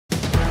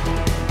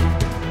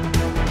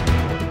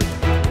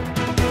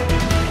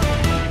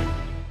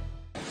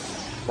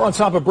We're on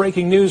top of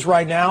breaking news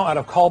right now out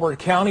of Colbert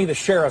County. The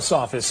Sheriff's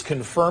Office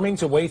confirming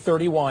to WAAY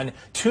 31,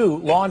 2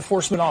 law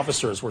enforcement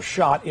officers were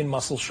shot in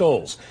Muscle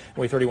Shoals.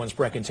 WAAY 31's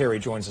Brecken Terry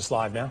joins us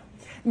live now.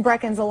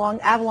 Brecken's along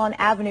Avalon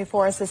Avenue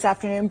for us this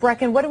afternoon.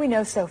 Brecken, what do we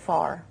know so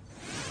far?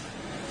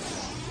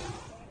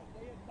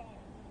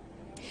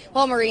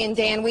 Well, Marie and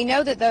Dan, we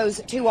know that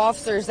those 2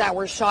 officers that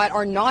were shot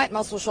are not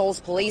Muscle Shoals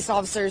police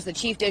officers. The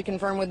chief did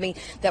confirm with me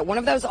that one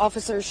of those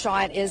officers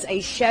shot is a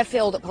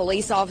Sheffield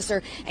police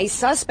officer. A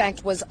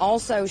suspect was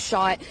also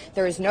shot.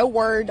 There is no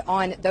word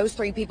on those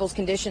 3 people's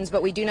conditions,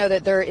 but we do know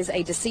that there is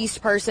a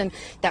deceased person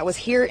that was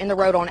here in the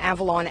road on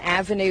Avalon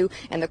Avenue,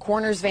 and the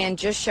coroner's van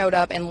just showed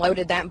up and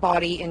loaded that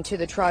body into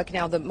the truck.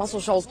 Now, the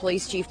Muscle Shoals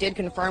police chief did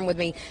confirm with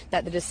me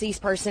that the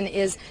deceased person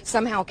is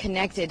somehow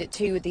connected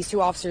to these 2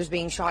 officers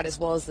being shot as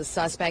well as the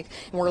suspect.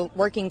 And we're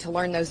working to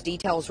learn those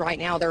details right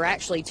now. There are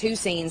actually 2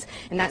 scenes,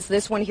 and that's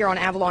this one here on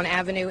Avalon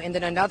Avenue and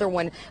then another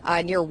one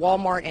near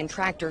Walmart and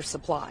Tractor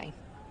Supply.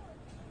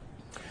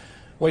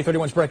 WAAY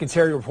 31's Brecken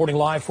Terry reporting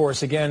live for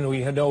us again.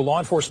 We know law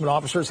enforcement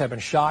officers have been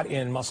shot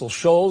in Muscle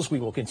Shoals. We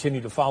will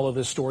continue to follow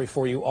this story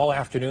for you all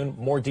afternoon.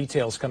 More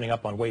details coming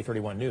up on WAAY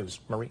 31 News.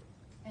 Marie.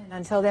 And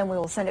until then, we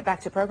will send it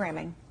back to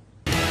programming.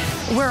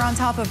 We're on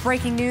top of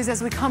breaking news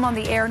as we come on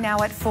the air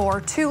now at 4.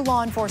 2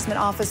 law enforcement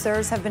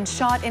officers have been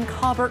shot in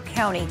Colbert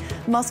County.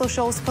 Muscle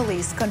Shoals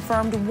police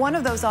confirmed one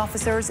of those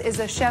officers is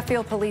a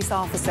Sheffield police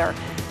officer.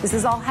 This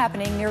is all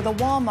happening near the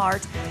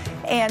Walmart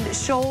and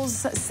Shoals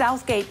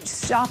Southgate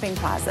Shopping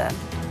Plaza.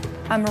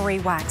 I'm Marie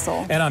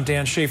Waxel. And I'm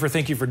Dan Schaefer.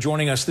 Thank you for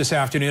joining us this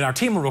afternoon. Our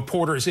team of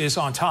reporters is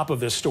on top of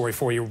this story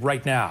for you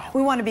right now.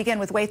 We want to begin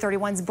with WAAY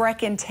 31's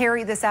Brecken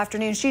Terry this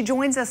afternoon. She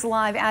joins us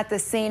live at the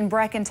scene.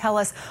 Brecken, tell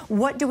us,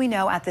 what do we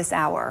know at this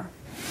hour?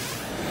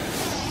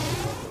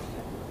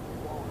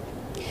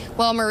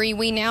 Well, Marie,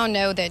 we now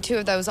know that 2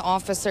 of those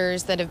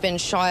officers that have been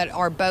shot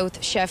are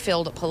both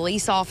Sheffield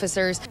police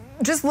officers.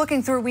 Just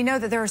looking through, we know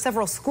that there are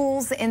several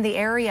schools in the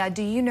area.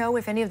 Do you know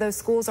if any of those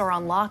schools are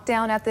on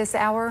lockdown at this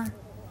hour?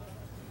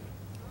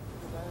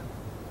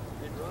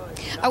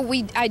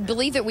 I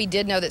believe that we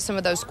did know that some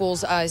of those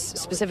schools,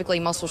 specifically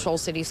Muscle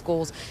Shoals City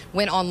schools,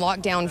 went on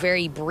lockdown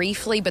very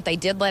briefly, but they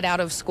did let out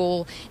of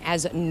school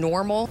as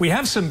normal. We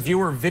have some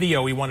viewer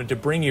video we wanted to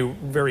bring you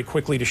very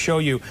quickly to show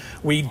you.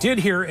 We did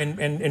hear, and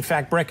in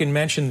fact, Brecken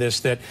mentioned this,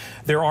 that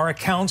there are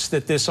accounts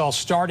that this all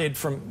started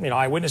from,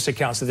 eyewitness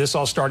accounts that this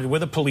all started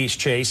with a police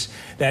chase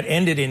that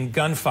ended in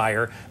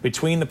gunfire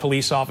between the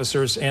police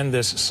officers and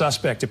this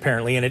suspect,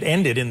 apparently, and it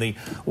ended in the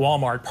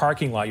Walmart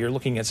parking lot. You're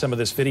looking at some of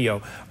this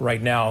video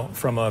right now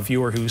from a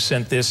viewer who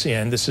sent this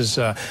in. This is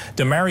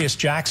Demarius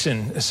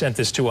Jackson sent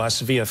this to us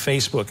via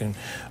Facebook, and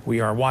we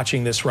are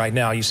watching this right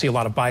now. You see a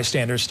lot of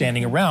bystanders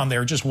standing around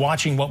there just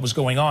watching what was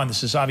going on.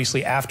 This is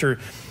obviously after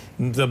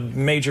the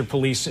major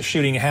police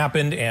shooting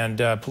happened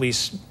and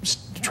police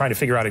trying to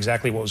figure out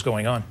exactly what was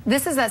going on.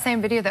 This is that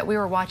same video that we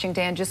were watching,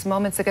 Dan, just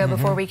moments ago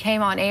before we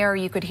came on air.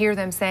 You could hear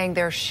them saying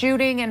they're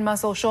shooting in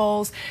Muscle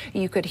Shoals.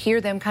 You could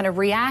hear them kind of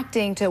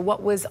reacting to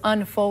what was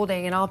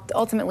unfolding, and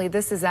ultimately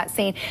this is that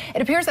scene.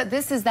 It appears that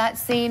this is that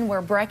scene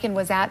where Brecken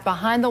was at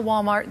behind the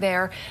Walmart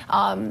there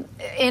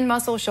in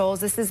Muscle Shoals.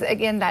 This is,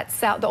 again,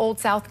 the old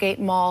Southgate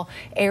Mall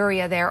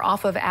area there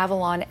off of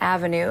Avalon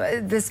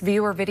Avenue. This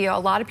viewer video, a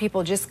lot of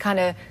people just kind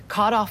of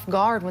caught off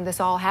guard when this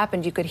all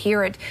happened. You could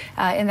hear it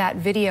in that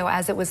video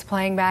as it was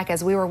playing back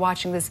as we were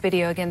watching this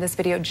video. Again, this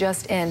video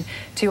just in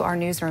to our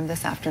newsroom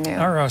this afternoon.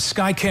 Our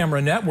Sky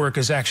Camera network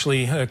has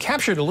actually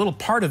captured a little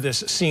part of this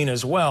scene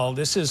as well.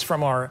 This is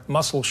from our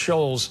Muscle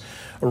Shoals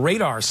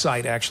radar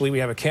site, actually. We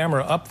have a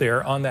camera up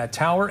there on that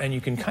tower, and you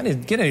can kind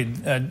of get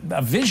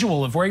a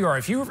visual of where you are.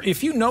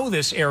 If you know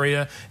this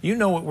area, you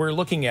know what we're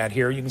looking at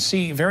here. You can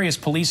see various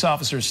police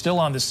officers still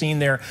on the scene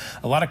there.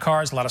 A lot of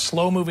cars, a lot of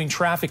slow-moving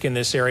traffic in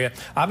this area.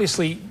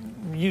 Obviously,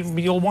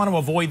 you'll want to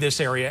avoid this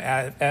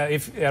area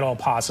if at all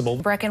possible.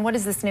 Brecken, what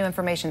is this new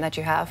information that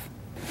you have?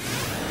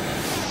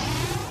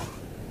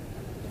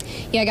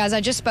 Yeah, guys,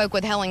 I just spoke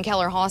with Helen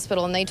Keller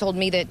Hospital, and they told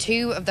me that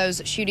 2 of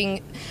those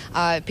shooting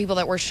people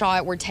that were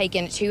shot were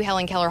taken to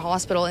Helen Keller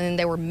Hospital, and then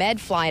they were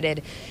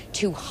med-flighted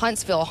to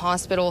Huntsville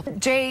Hospital.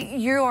 Jay,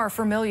 you are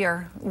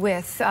familiar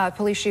with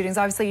police shootings.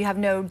 Obviously, you have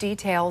no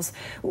details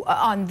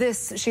on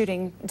this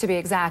shooting, to be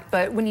exact,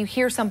 but when you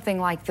hear something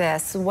like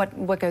this,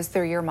 what goes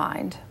through your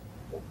mind?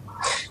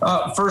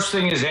 First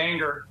thing is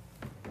anger.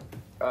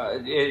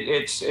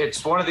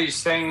 It's one of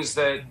these things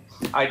that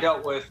I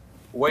dealt with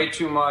way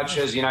too much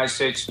as a United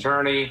States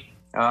attorney.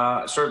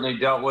 Certainly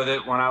dealt with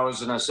it when I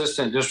was an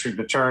assistant district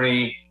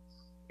attorney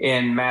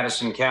in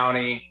Madison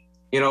County.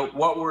 You know,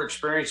 what we're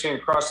experiencing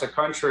across the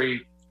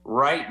country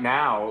right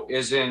now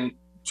is in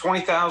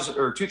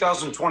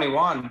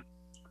 2021,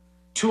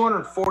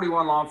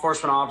 241 law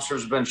enforcement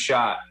officers have been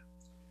shot.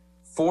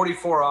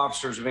 44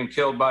 officers have been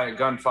killed by a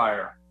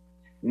gunfire.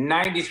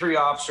 93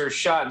 officers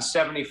shot in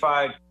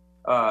 75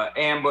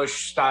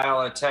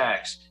 ambush-style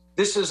attacks.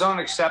 This is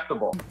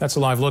unacceptable. That's a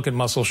live look at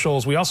Muscle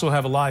Shoals. We also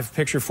have a live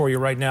picture for you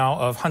right now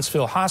of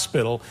Huntsville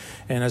Hospital.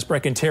 And as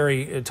Breck and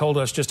Terry told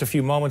us just a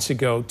few moments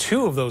ago,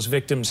 2 of those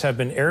victims have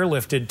been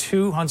airlifted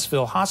to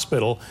Huntsville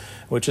Hospital,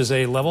 which is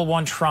a level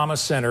 1 trauma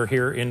center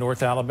here in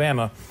North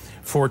Alabama,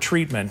 for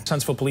treatment.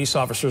 Huntsville police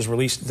officers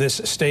released this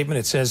statement.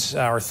 It says,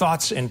 "Our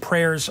thoughts and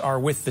prayers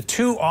are with the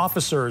 2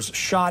 officers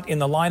shot in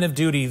the line of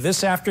duty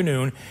this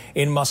afternoon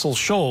in Muscle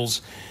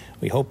Shoals.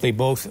 We hope they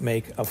both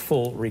make a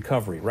full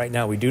recovery." Right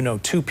now, we do know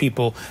 2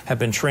 people have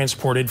been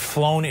transported,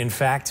 flown, in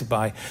fact,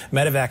 by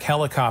medevac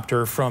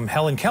helicopter from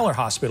Helen Keller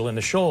Hospital in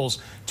the Shoals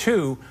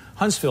to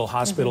Huntsville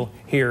Hospital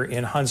here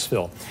in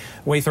Huntsville.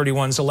 WAAY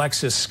 31's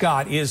Alexis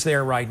Scott is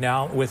there right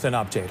now with an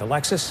update.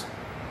 Alexis?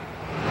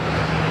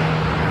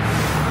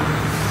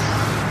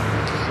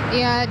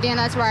 Yeah, Dan,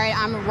 that's right.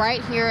 I'm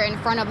right here in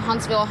front of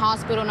Huntsville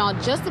Hospital. Now,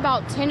 just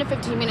about 10 to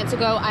 15 minutes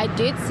ago, I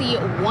did see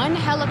one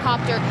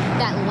helicopter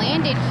that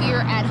landed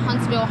here at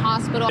Huntsville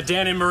Hospital.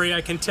 Dan and Marie,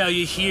 I can tell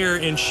you here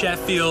in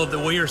Sheffield that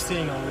we are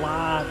seeing a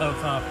lot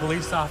of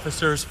police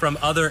officers from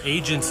other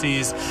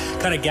agencies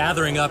kind of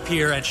gathering up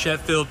here at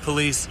Sheffield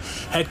Police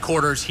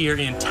Headquarters here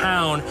in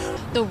town.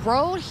 The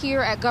road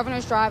here at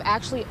Governor's Drive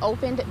actually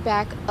opened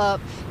back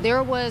up.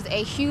 There was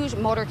a huge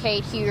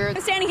motorcade here.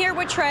 I'm standing here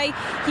with Trey.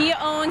 He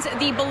owns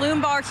the Balloon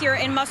Bar here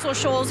in Muscle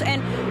Shoals.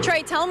 And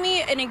Trey, tell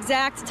me an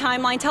exact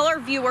timeline. Tell our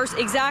viewers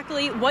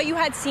exactly what you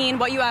had seen,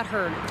 what you had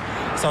heard.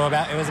 So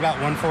it was about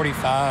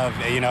 1:45.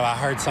 You know, I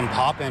heard some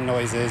popping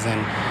noises,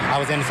 and I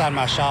was inside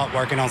my shop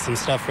working on some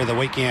stuff for the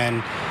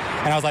weekend,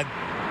 and I was like,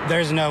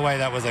 there's no way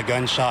that was a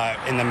gunshot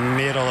in the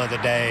middle of the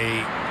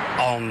day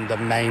on the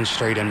main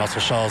street in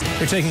Muscle Shoals.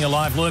 We're taking a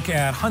live look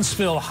at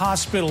Huntsville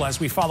Hospital as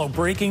we follow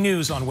breaking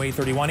news on WAAY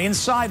 31.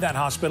 Inside that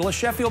hospital, a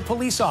Sheffield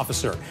police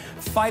officer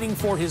fighting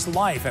for his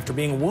life after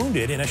being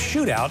wounded in a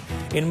shootout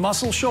in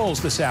Muscle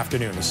Shoals this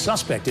afternoon. The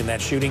suspect in that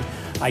shooting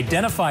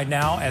identified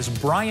now as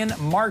Brian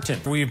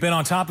Martin. We've been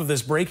on top of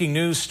this breaking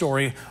news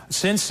story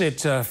since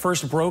it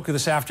first broke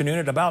this afternoon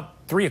at about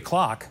 3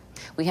 o'clock.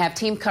 We have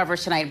team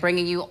coverage tonight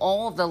bringing you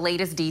all of the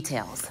latest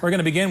details. We're going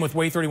to begin with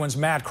WAAY 31's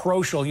Matt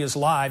Kroschel. He is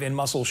live in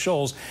Muscle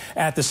Shoals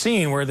at the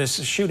scene where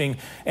this shooting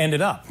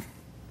ended up.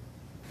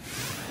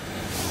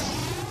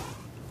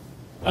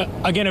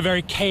 Again, a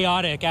very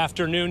chaotic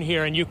afternoon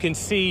here, and you can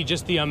see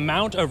just the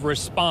amount of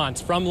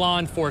response from law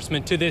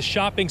enforcement to this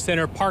shopping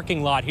center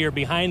parking lot here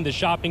behind the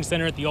shopping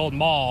center at the old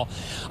mall.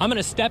 I'm going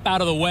to step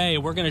out of the way.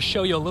 We're going to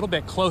show you a little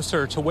bit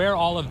closer to where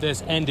all of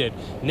this ended.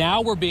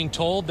 Now we're being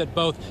told that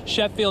both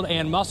Sheffield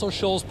and Muscle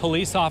Shoals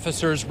police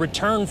officers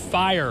returned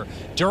fire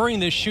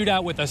during this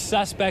shootout with a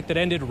suspect that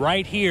ended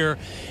right here.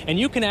 And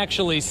you can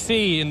actually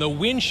see in the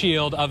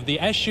windshield of the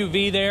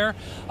SUV there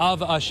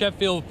of a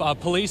Sheffield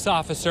police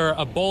officer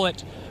a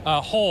bullet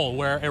hole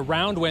where a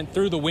round went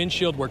through the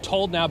windshield. We're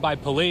told now by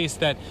police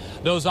that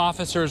those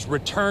officers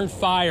returned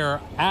fire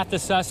at the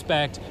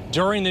suspect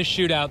during this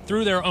shootout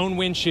through their own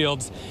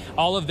windshields.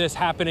 All of this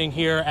happening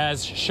here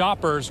as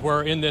shoppers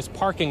were in this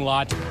parking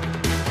lot.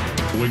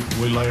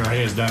 We lay our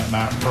heads down at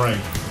night and pray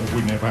that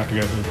we never have to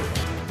go through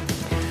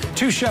this.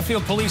 2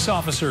 Sheffield police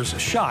officers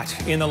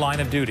shot in the line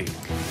of duty.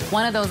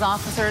 One of those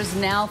officers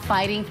now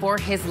fighting for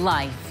his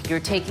life. You're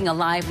taking a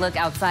live look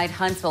outside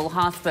Huntsville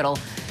Hospital.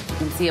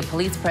 You can see a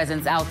police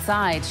presence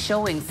outside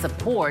showing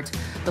support.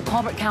 The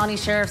Colbert County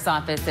Sheriff's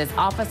Office says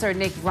Officer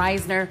Nick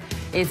Reisner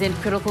is in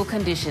critical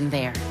condition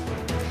there.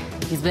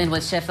 He's been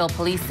with Sheffield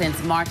Police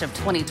since March of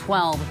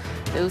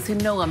 2012. Those who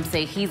know him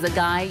say he's a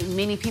guy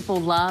many people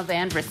love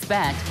and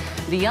respect.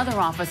 The other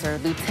officer,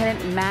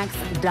 Lieutenant Max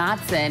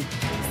Dodson,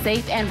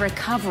 safe and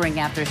recovering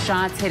after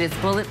shots hit his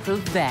bulletproof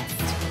vest.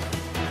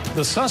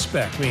 The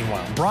suspect,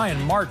 meanwhile,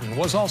 Brian Martin,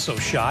 was also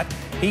shot.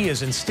 He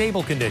is in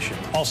stable condition,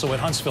 also at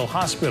Huntsville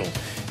Hospital.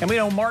 And we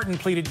know Martin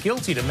pleaded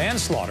guilty to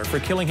manslaughter for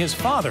killing his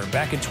father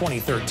back in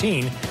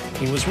 2013.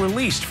 He was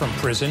released from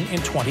prison in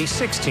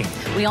 2016.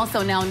 We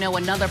also now know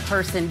another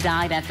person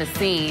died at the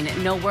scene.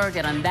 No word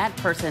yet on that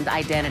person's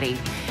identity.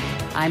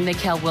 I'm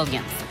Nikel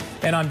Williams.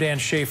 And I'm Dan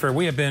Schaefer.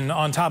 We have been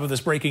on top of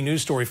this breaking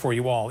news story for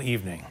you all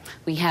evening.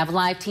 We have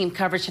live team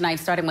coverage tonight,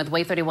 starting with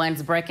WAAY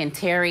 31's Breck and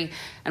Terry.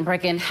 And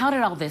Breck, how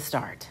did all this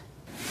start?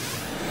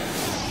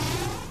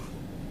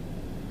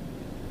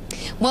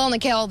 Well,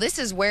 Nikel, this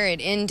is where it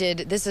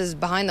ended. This is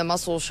behind the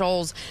Muscle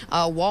Shoals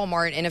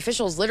Walmart, and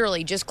officials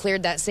literally just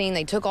cleared that scene.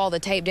 They took all the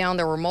tape down.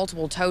 There were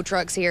multiple tow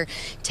trucks here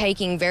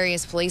taking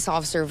various police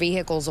officer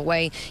vehicles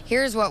away.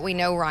 Here's what we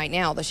know right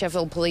now. The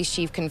Sheffield Police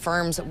Chief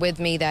confirms with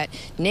me that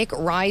Nick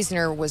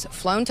Reisner was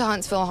flown to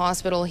Huntsville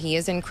Hospital. He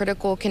is in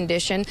critical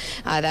condition.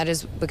 That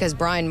is because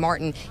Brian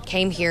Martin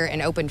came here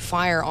and opened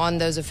fire on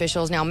those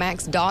officials. Now,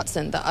 Max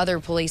Dotson, the other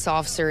police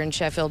officer in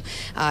Sheffield,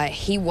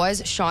 he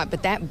was shot,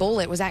 but that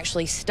bullet was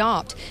actually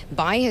stopped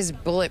by his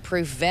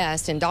bulletproof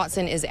vest, and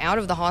Dotson is out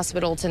of the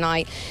hospital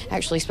tonight.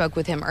 Actually spoke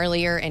with him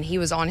earlier, and he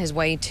was on his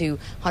way to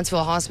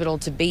Huntsville Hospital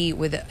to be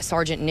with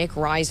Sergeant Nick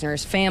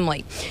Reisner's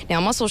family. Now,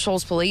 Muscle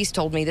Shoals Police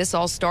told me this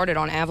all started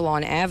on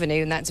Avalon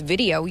Avenue, and that's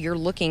video you're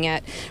looking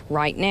at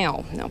right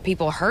now. Now,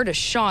 people heard a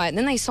shot, and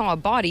then they saw a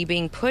body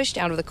being pushed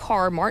out of the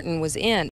car Martin was in.